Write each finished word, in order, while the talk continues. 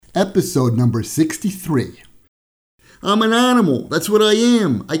episode number 63. I'm an animal. That's what I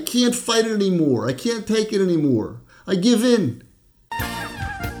am. I can't fight it anymore. I can't take it anymore. I give in.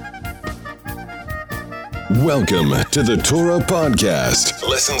 Welcome to the Torah Podcast.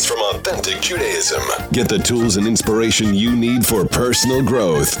 Lessons from authentic Judaism. Get the tools and inspiration you need for personal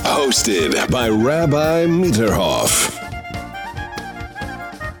growth. Hosted by Rabbi Mitterhoff.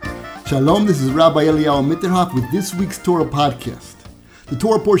 Shalom, this is Rabbi Eliyahu Mitterhoff with this week's Torah Podcast. The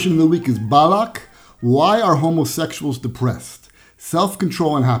Torah portion of the week is Balak. Why are homosexuals depressed?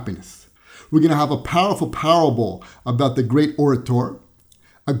 Self-control and happiness. We're going to have a powerful parable about the great orator,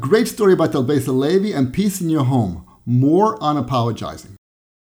 a great story about Tel Beis Halevi, and peace in your home. More on apologizing.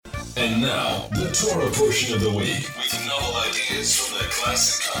 And now, the Torah portion of the week with novel ideas from the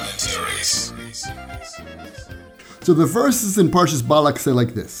classic commentaries. So the verses in Parshas Balak say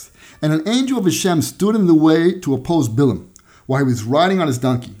like this: And an angel of Hashem stood in the way to oppose Bilam while he was riding on his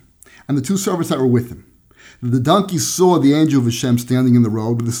donkey, and the two servants that were with him. The donkey saw the angel of Hashem standing in the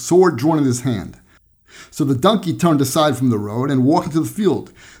road with a sword drawn in his hand. So the donkey turned aside from the road and walked into the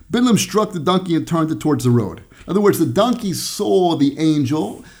field. Bilam struck the donkey and turned it towards the road. In other words, the donkey saw the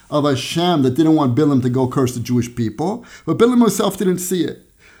angel of Hashem that didn't want Bilam to go curse the Jewish people, but Bilam himself didn't see it.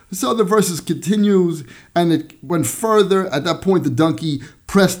 So the verses continues, and it went further. At that point, the donkey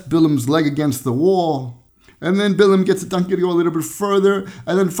pressed Bilam's leg against the wall. And then Bilam gets the donkey to go a little bit further.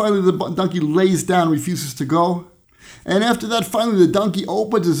 And then finally the donkey lays down, refuses to go. And after that, finally the donkey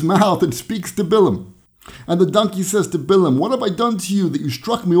opens his mouth and speaks to Bilam. And the donkey says to Bilam, "What have I done to you that you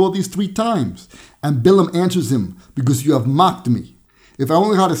struck me all these 3 times?" And Bilam answers him, "Because you have mocked me. If I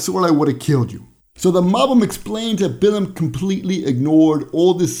only had a sword, I would have killed you." So the Malbim explains that Bilam completely ignored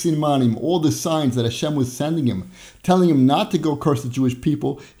all the simanim, all the signs that Hashem was sending him, telling him not to go curse the Jewish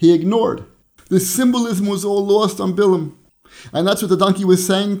people. He ignored. The symbolism was all lost on Bilam. And that's what the donkey was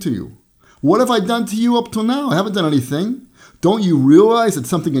saying to you. What have I done to you up till now? I haven't done anything. Don't you realize that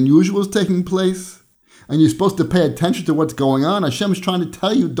something unusual is taking place? And you're supposed to pay attention to what's going on? Hashem is trying to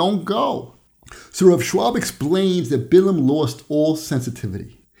tell you, don't go. So Rav Schwab explains that Bilam lost all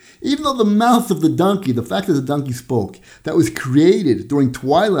sensitivity. Even though the mouth of the donkey, the fact that the donkey spoke, that was created during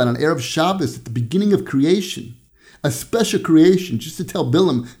twilight on Erev Shabbos at the beginning of creation, a special creation just to tell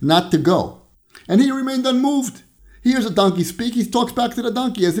Bilam not to go. And he remained unmoved. He hears a donkey speak, he talks back to the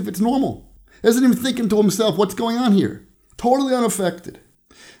donkey as if it's normal. He isn't even thinking to himself, what's going on here? Totally unaffected.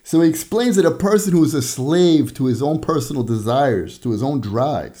 So he explains that a person who is a slave to his own personal desires, to his own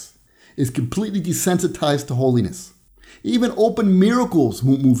drives, is completely desensitized to holiness. Even open miracles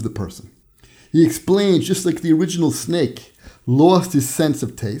won't move the person. He explains, just like the original snake lost his sense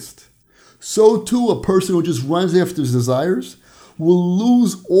of taste, so too a person who just runs after his desires will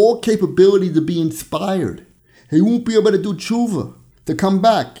lose all capability to be inspired. He won't be able to do tshuva, to come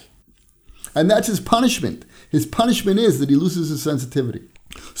back. And that's his punishment. His punishment is that he loses his sensitivity.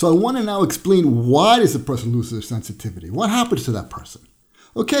 So I want to now explain, why does a person lose their sensitivity? What happens to that person?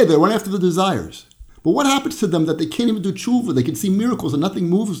 Okay, they run after the desires. But what happens to them that they can't even do tshuva? They can see miracles and nothing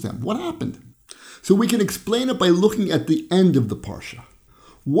moves them. What happened? So we can explain it by looking at the end of the parsha.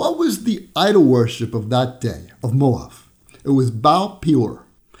 What was the idol worship of that day, of Moab? It was Baal Peor.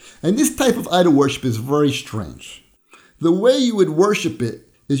 And this type of idol worship is very strange. The way you would worship it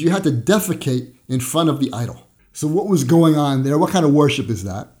is you had to defecate in front of the idol. So what was going on there? What kind of worship is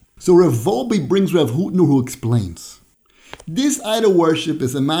that? So Rav Wolbe brings Rav Hutner, who explains. This idol worship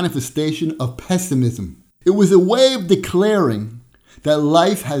is a manifestation of pessimism. It was a way of declaring that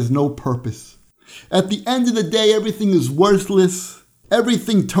life has no purpose. At the end of the day, everything is worthless.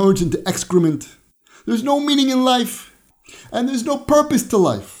 Everything turns into excrement. There's no meaning in life. And there's no purpose to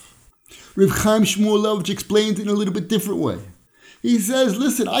life. Rav Chaim Shmulevich explains it in a little bit different way. He says,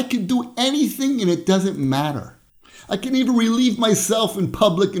 listen, I can do anything and it doesn't matter. I can even relieve myself in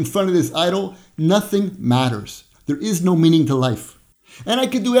public in front of this idol. Nothing matters. There is no meaning to life. And I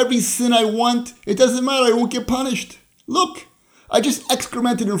can do every sin I want. It doesn't matter. I won't get punished. Look, I just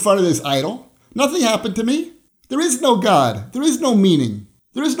excremented in front of this idol. Nothing happened to me. There is no God. There is no meaning.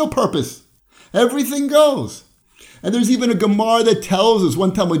 There is no purpose. Everything goes. And there's even a Gemara that tells us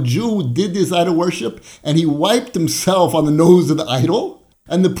one time a Jew did this idol worship and he wiped himself on the nose of the idol.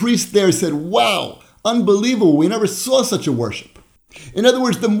 And the priest there said, wow, unbelievable. We never saw such a worship. In other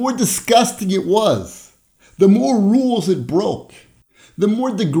words, the more disgusting it was, the more rules it broke, the more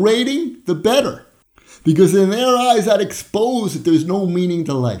degrading, the better. Because in their eyes, that exposed that there's no meaning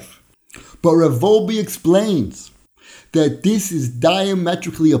to life. But Rav Wolbe explains that this is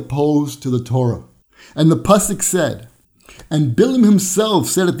diametrically opposed to the Torah. And the Pasuk said, and Bilam himself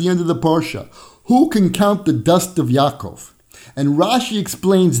said at the end of the Parsha, who can count the dust of Yaakov? And Rashi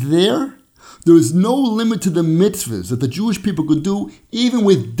explains there is no limit to the mitzvahs that the Jewish people could do even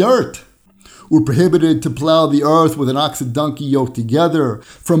with dirt. We're prohibited to plow the earth with an ox and donkey yoked together.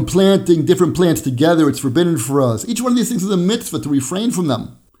 From planting different plants together, it's forbidden for us. Each one of these things is a mitzvah to refrain from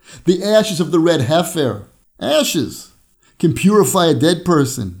them. The ashes of the red heifer, ashes, can purify a dead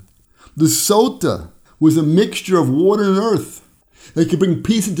person. The sota was a mixture of water and earth that could bring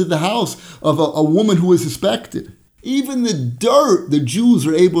peace into the house of a woman who was suspected. Even the dirt, the Jews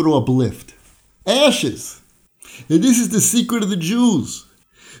are able to uplift. Ashes. And this is the secret of the Jews.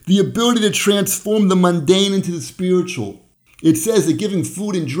 The ability to transform the mundane into the spiritual. It says that giving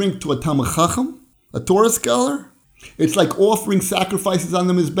food and drink to a Talmid Chacham, a Torah scholar, it's like offering sacrifices on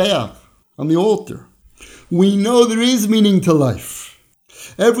the Mizbeach, on the altar. We know there is meaning to life.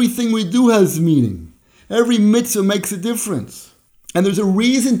 Everything we do has meaning. Every mitzvah makes a difference. And there's a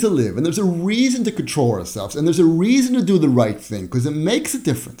reason to live, and there's a reason to control ourselves, and there's a reason to do the right thing, because it makes a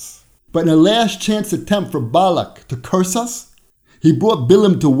difference. But in a last chance attempt for Balak to curse us, he brought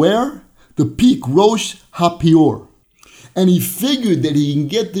Bilam to where? The peak Rosh HaPior. And he figured that he can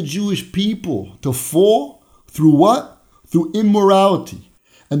get the Jewish people to fall through what? Through immorality.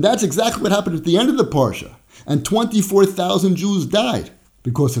 And that's exactly what happened at the end of the Parsha. And 24,000 Jews died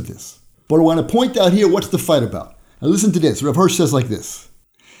because of this. But I want to point out here, what's the fight about? Now listen to this. Rav Hirsch says like this.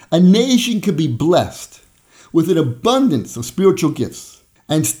 A nation could be blessed with an abundance of spiritual gifts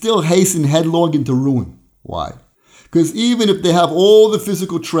and still hasten headlong into ruin. Why? Because even if they have all the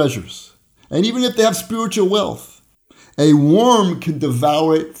physical treasures, and even if they have spiritual wealth, a worm can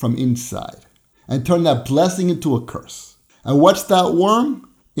devour it from inside and turn that blessing into a curse. And what's that worm?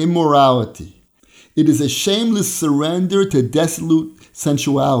 Immorality. It is a shameless surrender to dissolute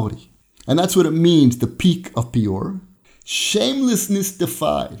sensuality. And that's what it means, the peak of Pior. Shamelessness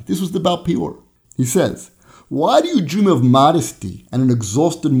defied. This was about Pior. He says, why do you dream of modesty and an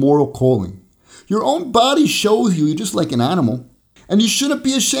exhausted moral calling? Your own body shows you're just like an animal. And you shouldn't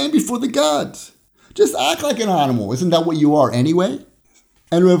be ashamed before the gods. Just act like an animal. Isn't that what you are anyway?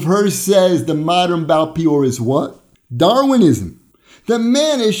 And Rav Hirsch says the modern Baal Pior is what? Darwinism. The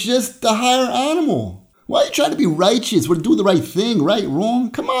man is just the higher animal. Why are you trying to be righteous? Or do the right thing, right,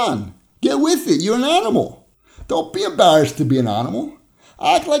 wrong? Come on. Get with it. You're an animal. Don't be embarrassed to be an animal.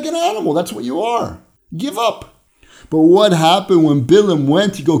 Act like an animal. That's what you are. Give up. But what happened when Bilam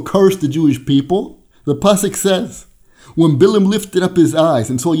went to go curse the Jewish people? The pasuk says, when Bilam lifted up his eyes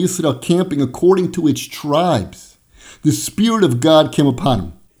and saw Yisrael camping according to its tribes, the Spirit of God came upon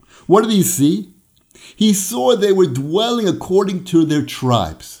him. What did he see? He saw they were dwelling according to their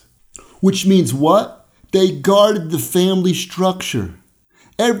tribes. Which means what? They guarded the family structure.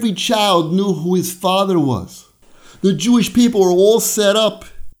 Every child knew who his father was. The Jewish people were all set up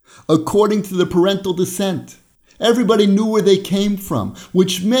according to the parental descent. Everybody knew where they came from,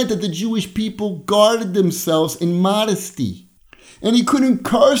 which meant that the Jewish people guarded themselves in modesty. And he couldn't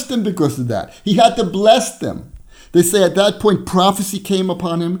curse them because of that. He had to bless them. They say at that point prophecy came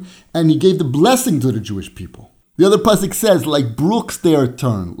upon him and he gave the blessing to the Jewish people. The other pasuk says, like brooks they are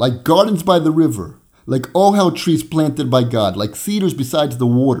turned, like gardens by the river, like ohel trees planted by God, like cedars besides the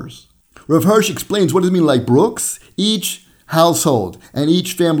waters. Rav Hirsch explains what does it mean like brooks? Each household and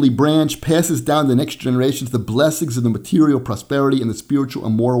each family branch passes down to the next generations the blessings of the material prosperity and the spiritual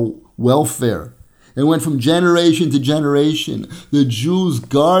and moral welfare. It went from generation to generation. The Jews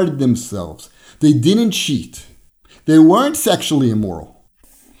guarded themselves. They didn't cheat. They weren't sexually immoral.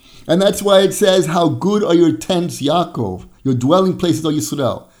 And that's why it says, how good are your tents, Yaakov, your dwelling places, O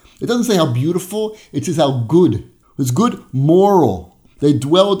Yisrael. It doesn't say how beautiful, it says how good. It's good moral. They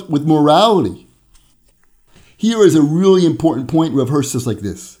dwelt with morality. Here is a really important point. Rav Hirsch says like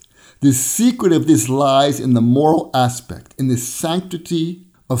this. The secret of this lies in the moral aspect, in the sanctity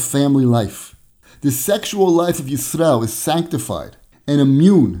of family life. The sexual life of Yisrael is sanctified and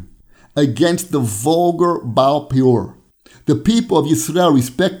immune against the vulgar Baal Peor. The people of Yisrael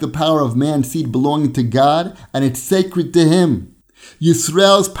respect the power of man's seed belonging to God, and it's sacred to him.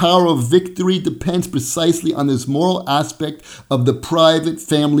 Yisrael's power of victory depends precisely on this moral aspect of the private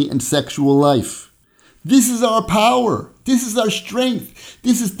family and sexual life. This is our power. This is our strength.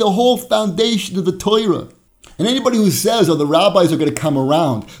 This is the whole foundation of the Torah. And anybody who says, the rabbis are going to come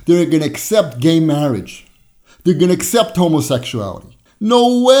around, they're going to accept gay marriage. They're going to accept homosexuality.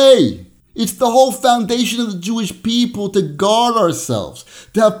 No way. It's the whole foundation of the Jewish people to guard ourselves,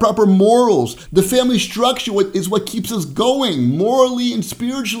 to have proper morals. The family structure is what keeps us going, morally and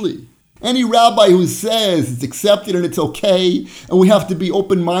spiritually. Any rabbi who says it's accepted and it's okay, and we have to be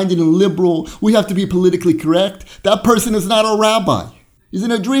open-minded and liberal, we have to be politically correct, that person is not a rabbi. He's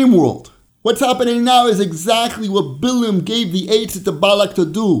in a dream world. What's happening now is exactly what Bilam gave the Eitzah to Balak to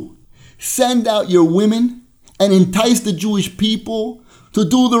do. Send out your women and entice the Jewish people to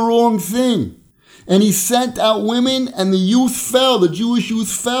do the wrong thing. And he sent out women and the youth fell, the Jewish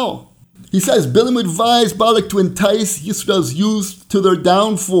youth fell. He says Bilam advised Balak to entice Yisrael's youth to their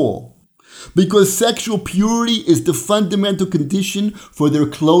downfall because sexual purity is the fundamental condition for their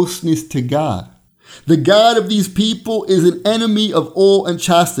closeness to God. The God of these people is an enemy of all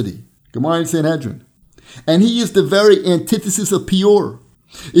unchastity. Gemara in Sanhedrin. And he is the very antithesis of pure.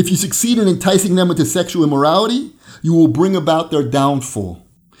 If you succeed in enticing them into sexual immorality, you will bring about their downfall.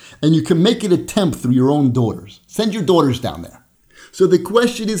 And you can make an attempt through your own daughters. Send your daughters down there. So the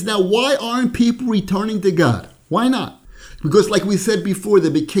question is now, why aren't people returning to God? Why not? Because like we said before, they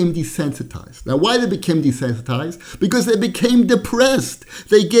became desensitized. Now why they became desensitized? Because they became depressed.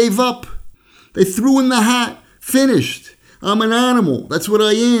 They gave up. They threw in the hat. Finished. I'm an animal. That's what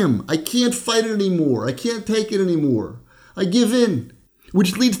I am. I can't fight it anymore. I can't take it anymore. I give in,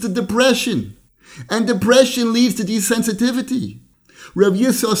 which leads to depression. And depression leads to desensitivity. Rav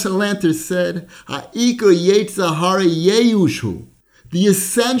Yisrael Salanter said, Ha'ikar Yetzer Hara Yeyushu. The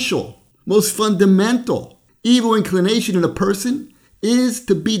essential, most fundamental evil inclination in a person is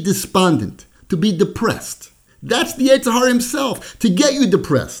to be despondent, to be depressed. That's the Yetzer Hara himself, to get you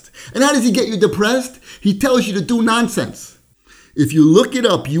depressed. And how does he get you depressed? He tells you to do nonsense. If you look it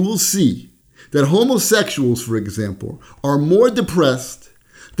up, you will see that homosexuals, for example, are more depressed,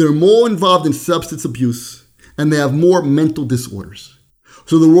 they're more involved in substance abuse, and they have more mental disorders.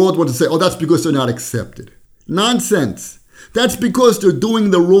 So the world wants to say, oh, that's because they're not accepted. Nonsense. That's because they're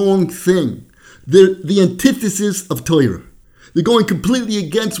doing the wrong thing. They're the antithesis of Torah. They're going completely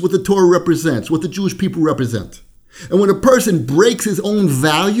against what the Torah represents, what the Jewish people represent. And when a person breaks his own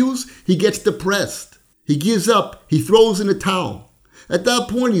values, he gets depressed. He gives up. He throws in a towel. At that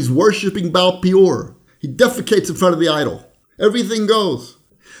point, he's worshiping Baal Peor. He defecates in front of the idol. Everything goes.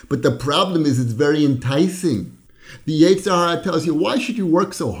 But the problem is it's very enticing. The Yetzer Hara tells you, why should you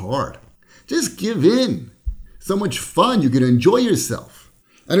work so hard? Just give in. So much fun. You can enjoy yourself.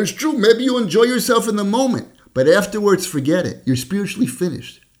 And it's true. Maybe you enjoy yourself in the moment. But afterwards, forget it. You're spiritually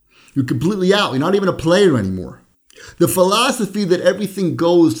finished. You're completely out. You're not even a player anymore. The philosophy that everything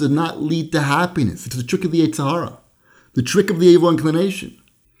goes does not lead to happiness. It's the trick of the Yetzer Hara, the trick of the evil inclination.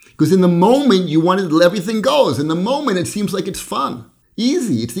 Because in the moment, you want to let everything goes. In the moment, it seems like it's fun,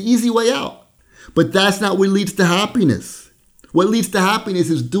 easy. It's the easy way out. But that's not what leads to happiness. What leads to happiness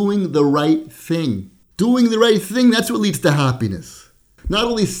is doing the right thing. Doing the right thing, that's what leads to happiness. Not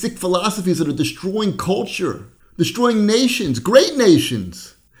only sick philosophies that are destroying culture, destroying nations, great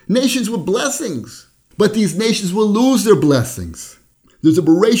nations, nations with blessings. But these nations will lose their blessings. There's a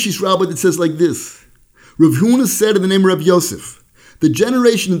Bereshis Rabbah that says like this. Rav Huna said in the name of Rav Yosef, the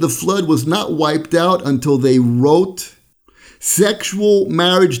generation of the flood was not wiped out until they wrote sexual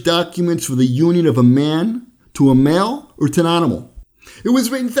marriage documents for the union of a man to a male or to an animal. It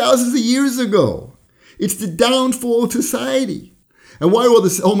was written thousands of years ago. It's the downfall of society. And why are all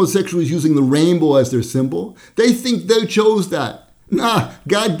the homosexuals using the rainbow as their symbol? They think they chose that. Nah,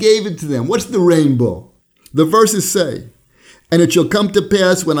 God gave it to them. What's the rainbow? The verses say, and it shall come to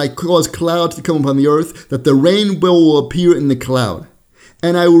pass when I cause clouds to come upon the earth, that the rainbow will appear in the cloud.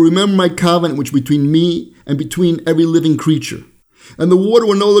 And I will remember my covenant which between me and between every living creature. And the water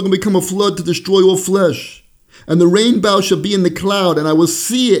will no longer become a flood to destroy all flesh. And the rainbow shall be in the cloud, and I will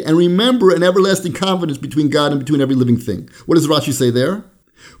see it and remember an everlasting confidence between God and between every living thing. What does Rashi say there?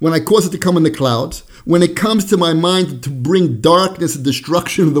 When I cause it to come in the clouds, when it comes to my mind to bring darkness and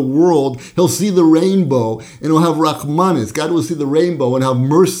destruction of the world, he'll see the rainbow and he'll have Rachmanis. God will see the rainbow and have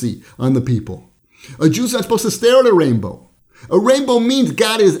mercy on the people. A Jew's not supposed to stare at a rainbow. A rainbow means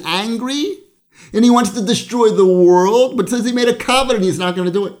God is angry and he wants to destroy the world, but since he made a covenant, he's not going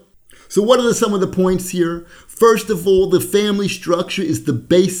to do it. So what are some of the points here? First of all, the family structure is the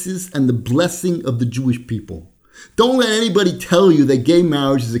basis and the blessing of the Jewish people. Don't let anybody tell you that gay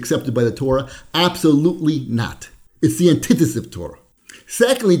marriage is accepted by the Torah. Absolutely not. It's the antithesis of Torah.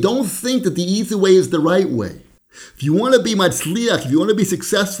 Secondly, don't think that the easy way is the right way. If you want to be matzliach, if you want to be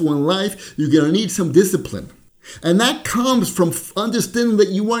successful in life, you're going to need some discipline. And that comes from understanding that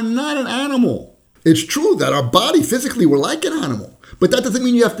you are not an animal. It's true that our body, physically, we're like an animal. But that doesn't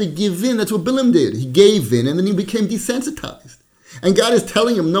mean you have to give in. That's what Bilam did. He gave in and then he became desensitized. And God is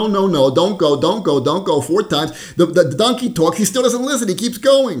telling him, no, don't go 4 times. The donkey talks, he still doesn't listen, he keeps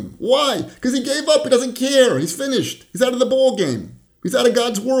going. Why? Because he gave up, he doesn't care, he's finished. He's out of the ball game. He's out of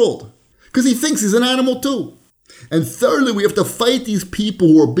God's world. Because he thinks he's an animal too. And thirdly, we have to fight these people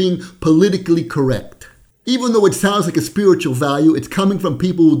who are being politically correct. Even though it sounds like a spiritual value, it's coming from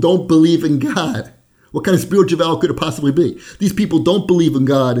people who don't believe in God. What kind of spiritual value could it possibly be? These people don't believe in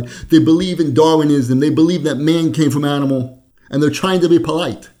God. They believe in Darwinism. They believe that man came from animal. And they're trying to be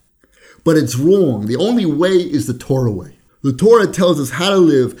polite. But it's wrong. The only way is the Torah way. The Torah tells us how to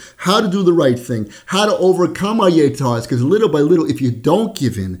live, how to do the right thing, how to overcome our yetzars, because little by little, if you don't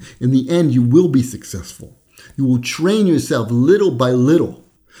give in the end, you will be successful. You will train yourself little by little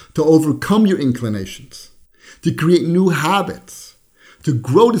to overcome your inclinations, to create new habits, to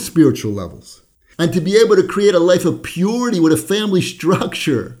grow to spiritual levels, and to be able to create a life of purity with a family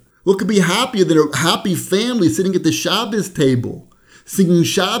structure. What could be happier than a happy family sitting at the Shabbos table, singing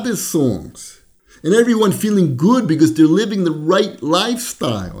Shabbos songs? And everyone feeling good because they're living the right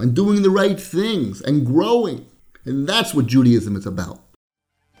lifestyle and doing the right things and growing. And that's what Judaism is about.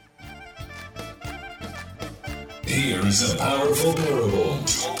 Here's a powerful parable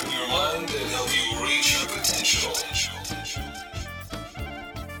to open your mind and help you reach your potential.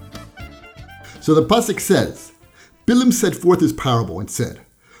 So the pasuk says, Bilam set forth his parable and said,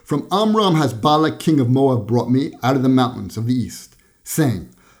 From Amram has Balak king of Moab brought me out of the mountains of the east,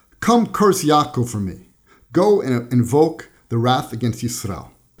 saying, Come curse Yaakov for me. Go and invoke the wrath against Yisrael.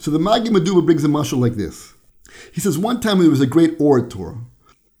 So the Magi Meduba brings a mashal like this. He says, one time there was a great orator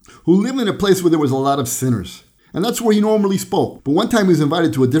who lived in a place where there was a lot of sinners. And that's where he normally spoke. But one time he was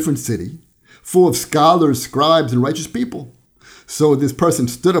invited to a different city, full of scholars, scribes, and righteous people. So this person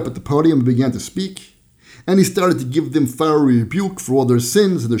stood up at the podium and began to speak. And he started to give them fiery rebuke for all their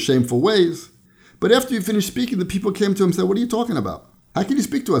sins and their shameful ways. But after he finished speaking, the people came to him and said, What are you talking about? How can you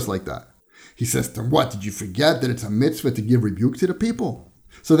speak to us like that? He says to them, What, did you forget that it's a mitzvah to give rebuke to the people?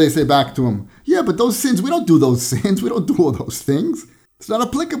 So they say back to him, Yeah, but those sins, we don't do those sins. We don't do all those things. It's not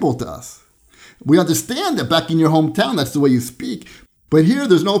applicable to us. We understand that back in your hometown, that's the way you speak. But here,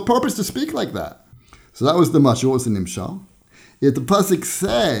 there's no purpose to speak like that. So that was the mashal. What was the nimshal? Yet the pasuk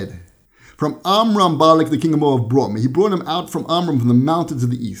said, From Amram Balak, the king of Moab, brought me. He brought him out from Amram, from the mountains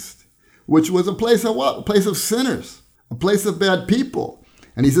of the east, which was a place of what? A place of sinners. A place of bad people.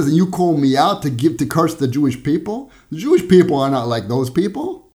 And he says, and you call me out to curse the Jewish people? The Jewish people are not like those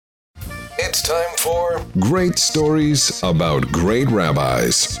people. It's time for Great Stories About Great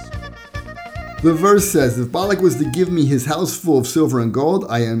Rabbis. The verse says, If Balak was to give me his house full of silver and gold,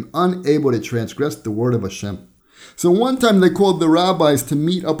 I am unable to transgress the word of Hashem. So one time they called the rabbis to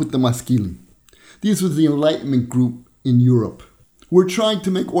meet up with the maskilim. This was the Enlightenment group in Europe. We're trying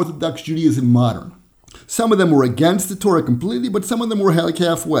to make Orthodox Judaism modern. Some of them were against the Torah completely, but some of them were like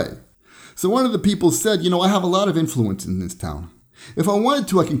halfway. So one of the people said, I have a lot of influence in this town. If I wanted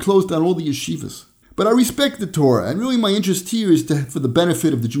to, I can close down all the yeshivas. But I respect the Torah, and really my interest here is for the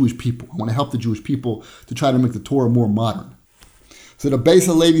benefit of the Jewish people. I want to help the Jewish people to try to make the Torah more modern. So the Beis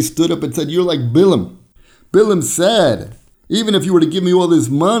HaLevi stood up and said, You're like Bilam. Bilam said, even if you were to give me all this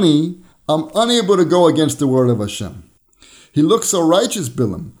money, I'm unable to go against the word of Hashem. He looks so righteous,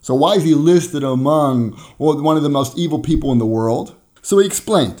 Bilam. So why is he listed among one of the most evil people in the world? So he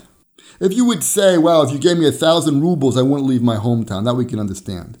explained. If you would say, well, if you gave me 1,000 rubles, I wouldn't leave my hometown. That we can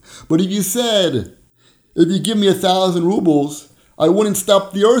understand. But if you said, if you give me 1,000 rubles, I wouldn't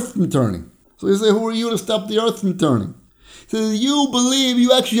stop the earth from turning. So he said, who are you to stop the earth from turning? He says, you believe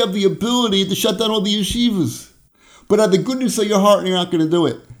you actually have the ability to shut down all the yeshivas. But out of the goodness of your heart, you're not going to do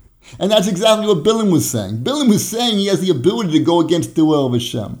it. And that's exactly what Bilam was saying. Bilam was saying he has the ability to go against the will of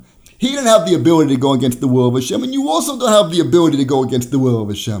Hashem. He didn't have the ability to go against the will of Hashem, and you also don't have the ability to go against the will of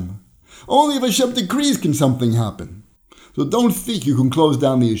Hashem. Only if Hashem decrees can something happen. So don't think you can close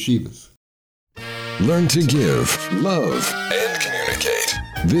down the yeshivas. Learn to give, love, and communicate.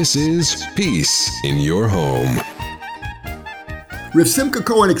 This is Peace in Your Home. Rav Simcha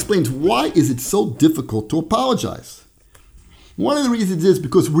Cohen explains why is it so difficult to apologize. One of the reasons is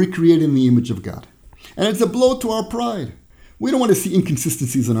because we're creating the image of God. And it's a blow to our pride. We don't want to see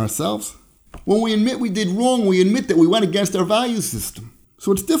inconsistencies in ourselves. When we admit we did wrong, we admit that we went against our value system.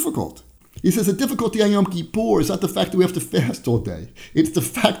 So it's difficult. He says the difficulty on Yom Kippur is not the fact that we have to fast all day. It's the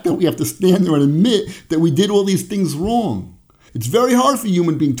fact that we have to stand there and admit that we did all these things wrong. It's very hard for a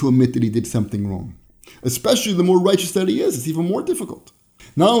human being to admit that he did something wrong. Especially the more righteous that he is, it's even more difficult.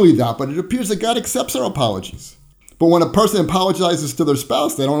 Not only that, but it appears that God accepts our apologies. But when a person apologizes to their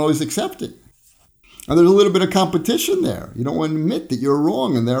spouse, they don't always accept it. And there's a little bit of competition there. You don't want to admit that you're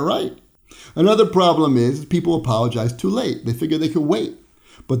wrong and they're right. Another problem is people apologize too late. They figure they could wait.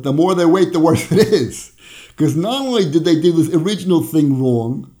 But the more they wait, the worse it is. Because not only did they do this original thing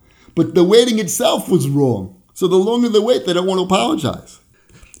wrong, but the waiting itself was wrong. So the longer they wait, they don't want to apologize.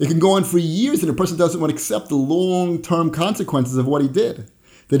 It can go on for years and the person doesn't want to accept the long-term consequences of what he did.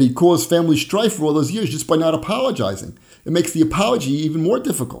 that he caused family strife for all those years just by not apologizing. It makes the apology even more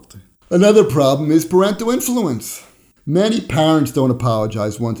difficult. Another problem is parental influence. Many parents don't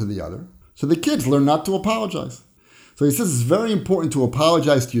apologize one to the other, so the kids learn not to apologize. So he says it's very important to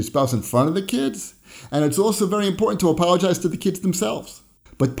apologize to your spouse in front of the kids, and it's also very important to apologize to the kids themselves.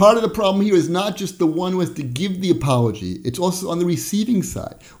 But part of the problem here is not just the one who has to give the apology, it's also on the receiving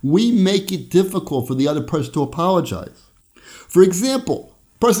side. We make it difficult for the other person to apologize. For example,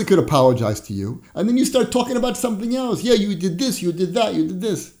 a person could apologize to you, and then you start talking about something else. Yeah, you did this, you did that, you did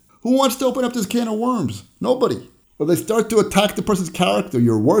this. Who wants to open up this can of worms? Nobody. Or they start to attack the person's character.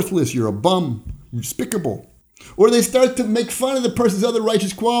 You're worthless, you're a bum, you're despicable. Or they start to make fun of the person's other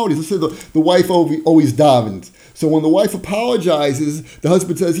righteous qualities. Let's say the wife always davens. So when the wife apologizes, the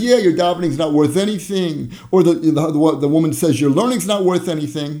husband says, yeah, your davening's not worth anything. Or the woman says, your learning's not worth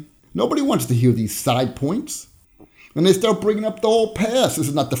anything. Nobody wants to hear these side points. And they start bringing up the whole past. This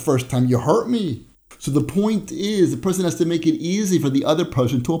is not the first time you hurt me. So the point is, the person has to make it easy for the other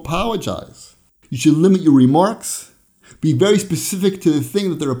person to apologize. You should limit your remarks. Be very specific to the thing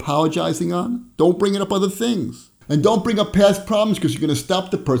that they're apologizing on. Don't bring up other things. And don't bring up past problems because you're going to stop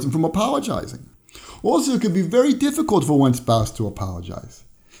the person from apologizing. Also, it can be very difficult for one spouse to apologize.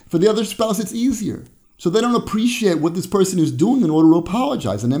 For the other spouse, it's easier. So they don't appreciate what this person is doing in order to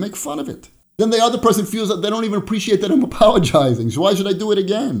apologize, and they make fun of it. Then the other person feels that they don't even appreciate that I'm apologizing, so why should I do it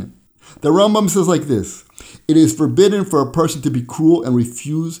again? The Rambam says like this: it is forbidden for a person to be cruel and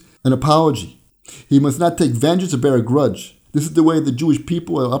refuse an apology. He must not take vengeance or bear a grudge. This is the way the Jewish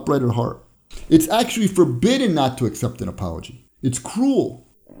people are upright at heart. It's actually forbidden not to accept an apology. It's cruel.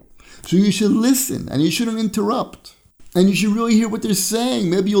 So you should listen and you shouldn't interrupt. And you should really hear what they're saying.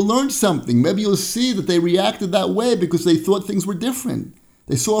 Maybe you'll learn something. Maybe you'll see that they reacted that way because they thought things were different.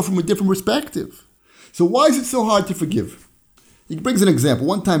 They saw it from a different perspective. So why is it so hard to forgive? He brings an example.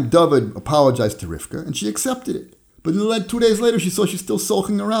 One time David apologized to Rivka and she accepted it. But then 2 days later she saw she's still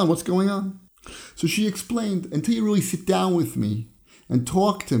sulking around. What's going on? So she explained, until you really sit down with me and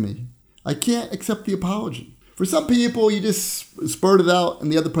talk to me, I can't accept the apology. For some people, you just spurt it out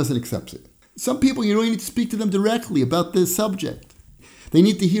and the other person accepts it. Some people, you really need to speak to them directly about this subject. They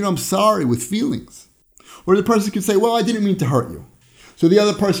need to hear I'm sorry with feelings. Or the person could say, well, I didn't mean to hurt you. So the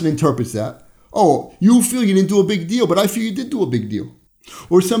other person interprets that. Oh, you feel you didn't do a big deal, but I feel you did do a big deal.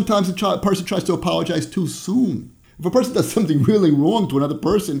 Or sometimes a person tries to apologize too soon. If a person does something really wrong to another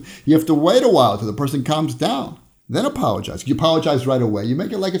person, you have to wait a while till the person calms down. Then apologize. You apologize right away. You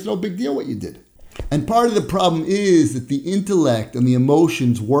make it like it's no big deal what you did. And part of the problem is that the intellect and the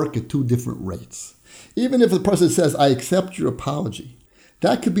emotions work at two different rates. Even if the person says, I accept your apology,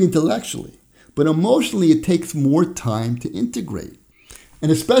 that could be intellectually. But emotionally, it takes more time to integrate.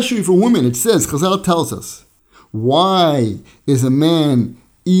 And especially for women, it says, Chazal tells us, why is a man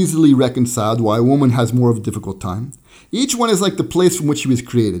easily reconciled, why a woman has more of a difficult time? Each one is like the place from which he was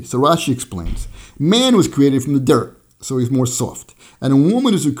created. So Rashi explains, man was created from the dirt, so he's more soft. And a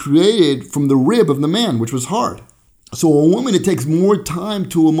woman is created from the rib of the man, which was hard. So a woman, it takes more time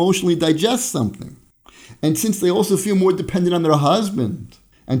to emotionally digest something. And since they also feel more dependent on their husband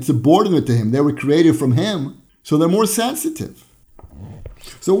and subordinate to him, they were created from him, so they're more sensitive.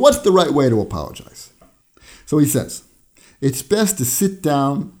 So what's the right way to apologize? So he says, it's best to sit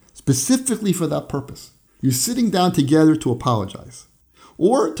down specifically for that purpose. You're sitting down together to apologize.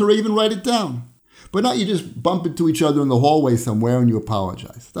 Or to even write it down. But not you just bump into each other in the hallway somewhere and you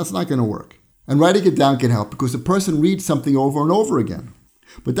apologize. That's not going to work. And writing it down can help because the person reads something over and over again.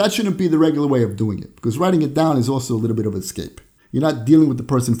 But that shouldn't be the regular way of doing it, because writing it down is also a little bit of an escape. You're not dealing with the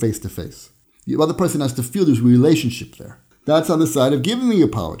person face to face. The other person has to feel there's a relationship there. That's on the side of giving the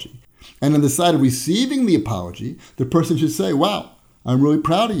apology. And on the side of receiving the apology, the person should say, wow, I'm really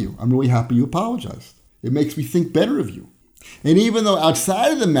proud of you. I'm really happy you apologized. It makes me think better of you. And even though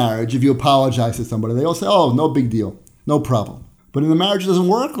outside of the marriage, if you apologize to somebody, they all say, oh, no big deal, no problem. But in the marriage, it doesn't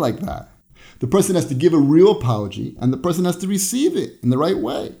work like that. The person has to give a real apology, and the person has to receive it in the right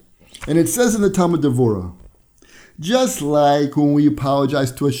way. And it says in the Talmud Devorah, just like when we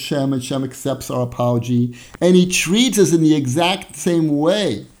apologize to Hashem, Hashem accepts our apology, and He treats us in the exact same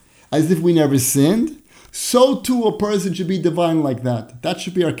way as if we never sinned, so too a person should be divine like that. That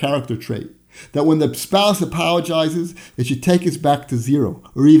should be our character trait. That when the spouse apologizes, it should take us back to zero,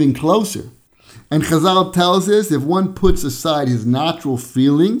 or even closer. And Chazal tells us if one puts aside his natural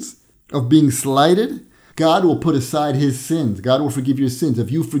feelings of being slighted, God will put aside His sins. God will forgive your sins. If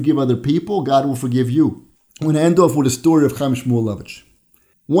you forgive other people, God will forgive you. I'm going to end off with a story of Chaim Shmulevich.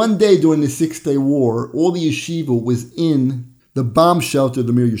 One day during the 6-Day War, all the yeshiva was in the bomb shelter of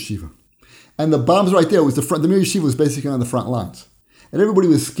the Mir Yeshiva. And the bombs right there was the Mir Yeshiva was basically on the front lines. and everybody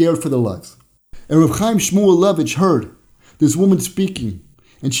was scared for their lives. And Rav Chaim Shmulevitch heard this woman speaking,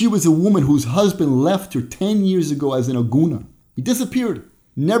 and she was a woman whose husband left her 10 years ago as an aguna. He disappeared,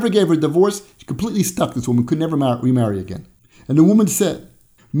 never gave her a divorce. She completely stuck, this woman, could never remarry again. And the woman said,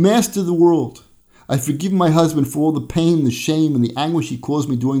 Master of the world, I forgive my husband for all the pain, the shame, and the anguish he caused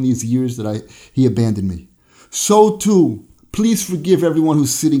me during these years that he abandoned me. So too, please forgive everyone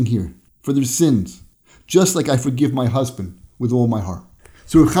who's sitting here for their sins, just like I forgive my husband with all my heart.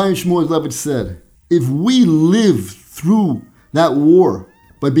 So Rav Chaim Shmulevitch said, if we live through that war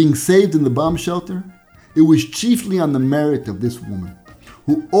by being saved in the bomb shelter, it was chiefly on the merit of this woman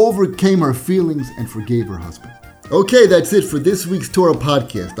who overcame her feelings and forgave her husband. Okay, that's it for this week's Torah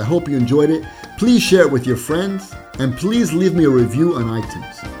podcast. I hope you enjoyed it. Please share it with your friends, and please leave me a review on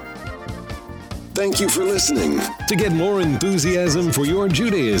iTunes. Thank you for listening. To get more enthusiasm for your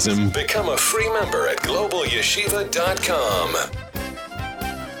Judaism, become a free member at globalyeshiva.com.